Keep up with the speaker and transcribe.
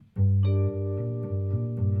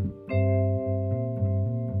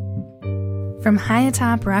From high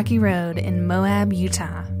atop Rocky Road in Moab,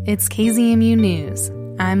 Utah, it's KZMU News.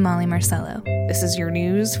 I'm Molly Marcello. This is your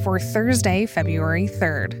news for Thursday, February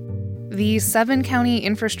 3rd. The 7-County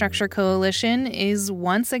Infrastructure Coalition is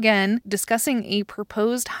once again discussing a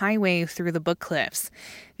proposed highway through the Book Cliffs.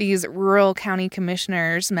 These rural county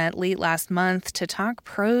commissioners met late last month to talk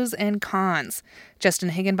pros and cons. Justin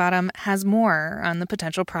Higginbottom has more on the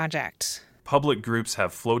potential project. Public groups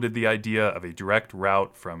have floated the idea of a direct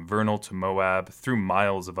route from Vernal to Moab through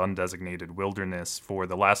miles of undesignated wilderness for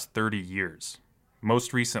the last 30 years.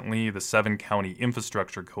 Most recently, the 7-County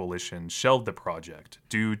Infrastructure Coalition shelved the project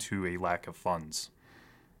due to a lack of funds.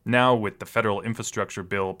 Now, with the federal infrastructure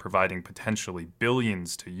bill providing potentially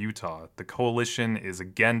billions to Utah, the coalition is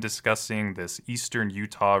again discussing this eastern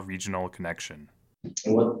Utah regional connection.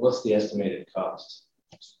 And what's the estimated cost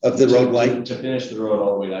of the roadway to finish the road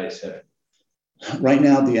all the way to I-7? Right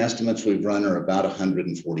now, the estimates we've run are about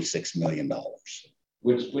 $146 million.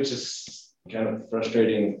 Which is kind of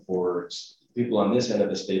frustrating for people on this end of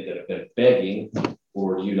the state that have been begging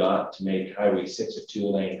for UDOT to make Highway 6 a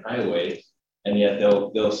 2-lane highway, and yet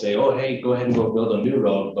they'll say, oh, hey, go ahead and go build a new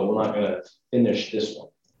road, but we're not going to finish this one.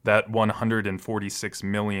 That $146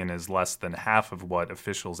 million is less than half of what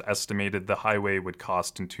officials estimated the highway would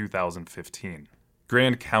cost in 2015.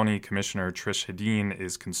 Grand County Commissioner Trish Hedin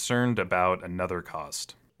is concerned about another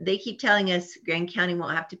cost. They keep telling us Grand County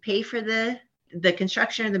won't have to pay for the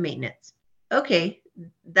construction or the maintenance. Okay,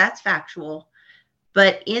 that's factual.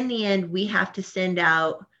 But in the end, we have to send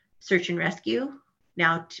out search and rescue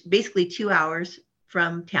now, basically 2 hours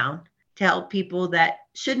from town to help people that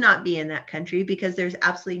should not be in that country because there's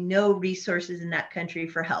absolutely no resources in that country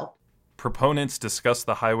for help. Proponents discuss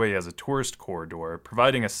the highway as a tourist corridor,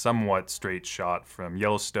 providing a somewhat straight shot from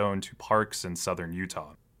Yellowstone to parks in southern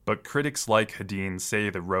Utah. But critics like Hedin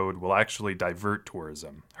say the road will actually divert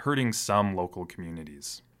tourism, hurting some local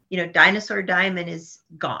communities. Dinosaur Diamond is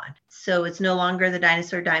gone. So it's no longer the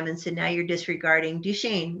Dinosaur Diamond. So now you're disregarding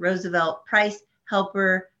Duchesne, Roosevelt, Price,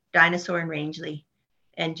 Helper, Dinosaur, and Rangeley,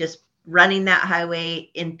 and just running that highway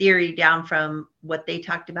in theory down from what they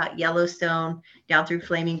talked about, Yellowstone, down through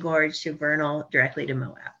Flaming Gorge to Vernal, directly to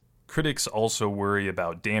Moab. Critics also worry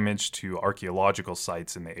about damage to archaeological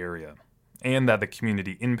sites in the area, and that the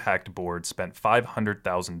Community Impact Board spent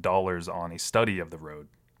 $500,000 on a study of the road.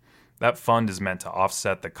 That fund is meant to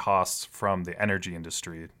offset the costs from the energy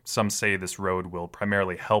industry. Some say this road will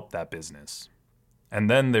primarily help that business. And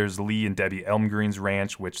then there's Lee and Debbie Elmgreen's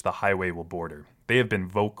ranch, which the highway will border. They have been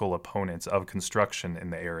vocal opponents of construction in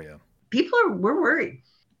the area. We're worried,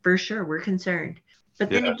 for sure. We're concerned. But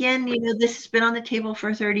then again, this has been on the table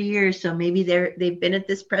for 30 years, so maybe they've been at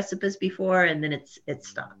this precipice before, and then it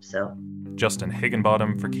stopped. So, Justin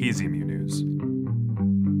Higginbottom for KZMU News.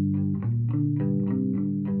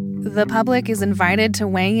 The public is invited to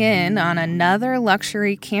weigh in on another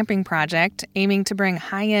luxury camping project aiming to bring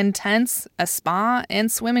high-end tents, a spa,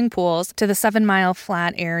 and swimming pools to the 7-mile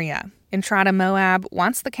flat area. Entrada Moab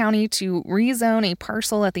wants the county to rezone a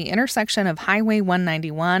parcel at the intersection of Highway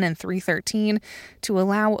 191 and 313 to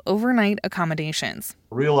allow overnight accommodations.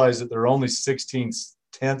 Realize that there are only 16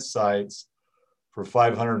 tent sites for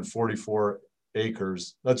 544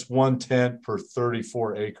 acres. That's one tent per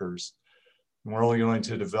 34 acres. And we're only going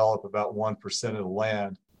to develop about 1% of the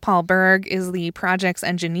land. Paul Berg is the project's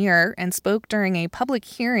engineer and spoke during a public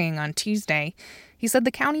hearing on Tuesday. He said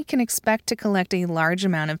the county can expect to collect a large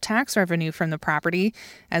amount of tax revenue from the property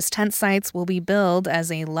as tent sites will be billed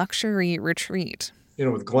as a luxury retreat.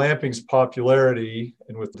 With glamping's popularity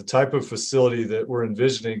and with the type of facility that we're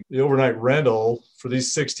envisioning, the overnight rental for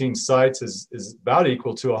these 16 sites is about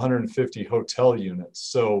equal to 150 hotel units.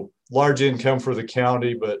 So large income for the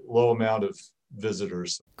county, but low amount of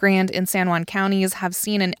visitors. Grand and San Juan counties have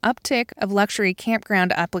seen an uptick of luxury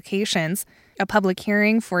campground applications. A public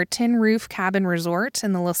hearing for Tin Roof Cabin Resort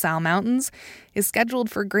in the La Salle Mountains is scheduled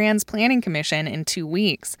for Grand's Planning Commission in 2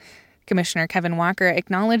 weeks. Commissioner Kevin Walker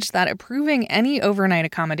acknowledged that approving any overnight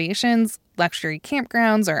accommodations, luxury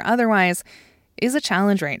campgrounds or otherwise, is a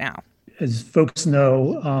challenge right now. As folks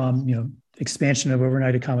know, expansion of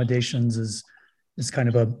overnight accommodations is kind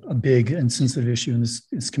of a big and sensitive issue in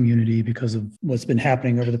this community because of what's been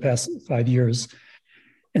happening over the past 5 years.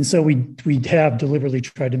 And so we have deliberately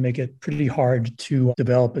tried to make it pretty hard to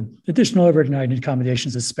develop additional overnight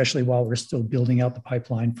accommodations, especially while we're still building out the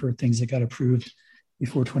pipeline for things that got approved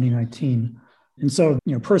before 2019. And so,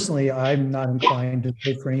 personally, I'm not inclined to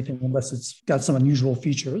pay for anything unless it's got some unusual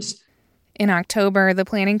features. In October, the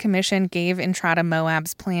Planning Commission gave Entrada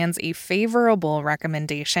Moab's plans a favorable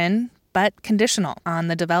recommendation, but conditional on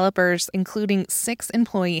the developers including 6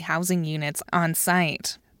 employee housing units on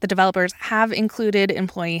site. The developers have included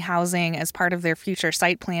employee housing as part of their future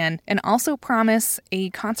site plan and also promise a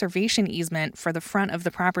conservation easement for the front of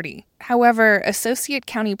the property. However, Associate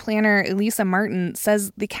County Planner Elisa Martin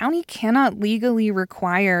says the county cannot legally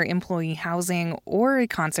require employee housing or a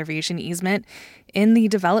conservation easement in the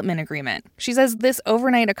development agreement. She says this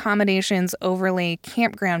overnight accommodations overlay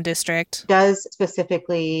campground district does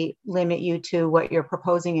specifically limit you to what you're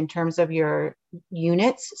proposing in terms of your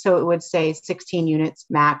units. So it would say 16 units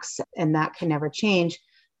max, and that can never change.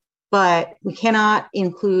 But we cannot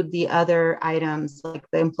include the other items like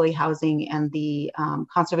the employee housing and the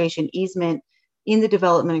conservation easement in the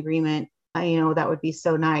development agreement. That would be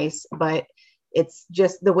so nice, but it's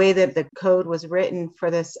just the way that the code was written for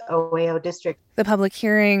this OAO district. The public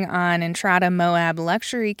hearing on Entrada Moab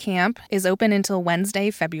Luxury Camp is open until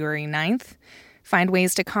Wednesday, February 9th. Find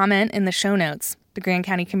ways to comment in the show notes. The Grand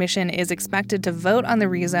County Commission is expected to vote on the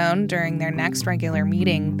rezone during their next regular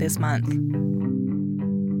meeting this month.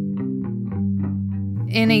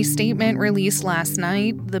 In a statement released last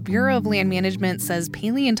night, the Bureau of Land Management says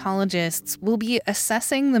paleontologists will be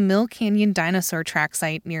assessing the Mill Canyon dinosaur track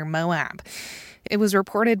site near Moab. It was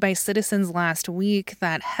reported by citizens last week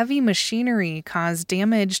that heavy machinery caused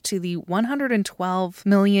damage to the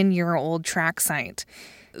 112-million-year-old track site.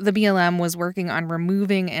 The BLM was working on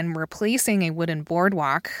removing and replacing a wooden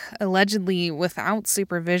boardwalk, allegedly without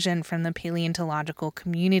supervision from the paleontological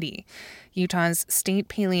community. Utah's state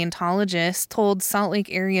paleontologist told Salt Lake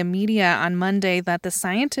area media on Monday that the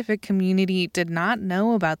scientific community did not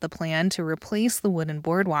know about the plan to replace the wooden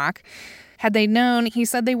boardwalk. Had they known, he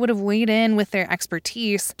said they would have weighed in with their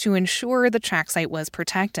expertise to ensure the track site was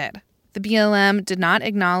protected. The BLM did not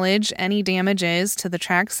acknowledge any damages to the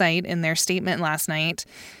track site in their statement last night.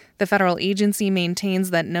 The federal agency maintains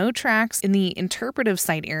that no tracks in the interpretive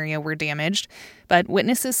site area were damaged, but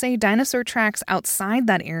witnesses say dinosaur tracks outside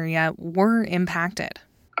that area were impacted.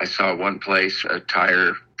 I saw one place, a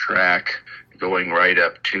tire track going right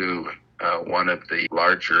up to one of the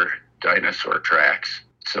larger dinosaur tracks.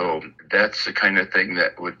 So that's the kind of thing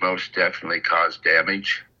that would most definitely cause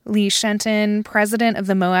damage. Lee Shenton, president of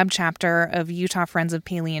the Moab chapter of Utah Friends of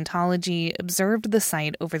Paleontology, observed the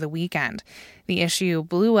site over the weekend. The issue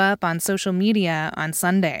blew up on social media on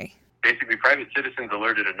Sunday. Basically, private citizens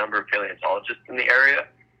alerted a number of paleontologists in the area,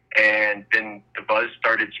 and then the buzz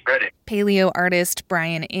started spreading. Paleo artist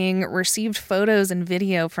Brian Ng received photos and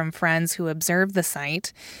video from friends who observed the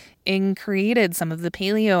site. Ng created some of the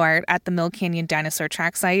paleo art at the Mill Canyon dinosaur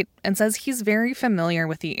track site and says he's very familiar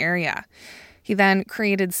with the area. He then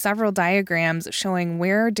created several diagrams showing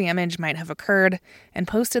where damage might have occurred and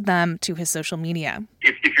posted them to his social media.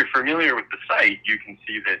 If you're familiar with the site, you can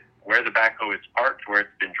see that where the backhoe is parked, where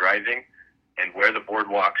it's been driving, and where the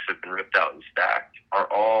boardwalks have been ripped out and stacked are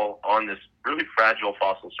all on this really fragile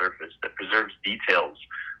fossil surface that preserves details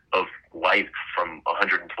of life from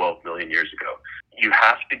 112 million years ago. You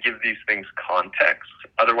have to give these things context.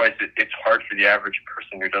 Otherwise, it's hard for the average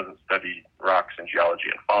person who doesn't study rocks and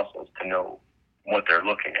geology and fossils to know what they're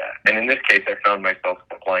looking at. And in this case, I found myself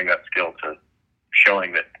applying that skill to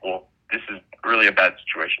showing that, well, this is really a bad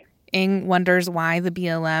situation. Ng wonders why the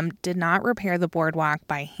BLM did not repair the boardwalk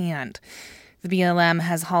by hand. The BLM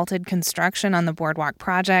has halted construction on the boardwalk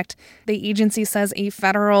project. The agency says a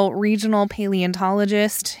federal regional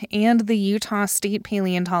paleontologist and the Utah state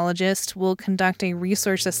paleontologist will conduct a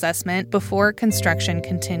resource assessment before construction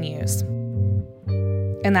continues.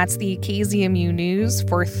 And that's the KZMU News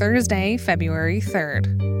for Thursday, February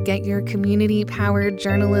 3rd. Get your community-powered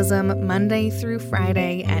journalism Monday through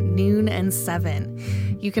Friday at noon and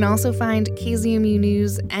 7. You can also find KZMU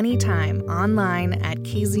News anytime online at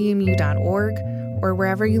kzmu.org or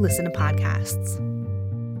wherever you listen to podcasts.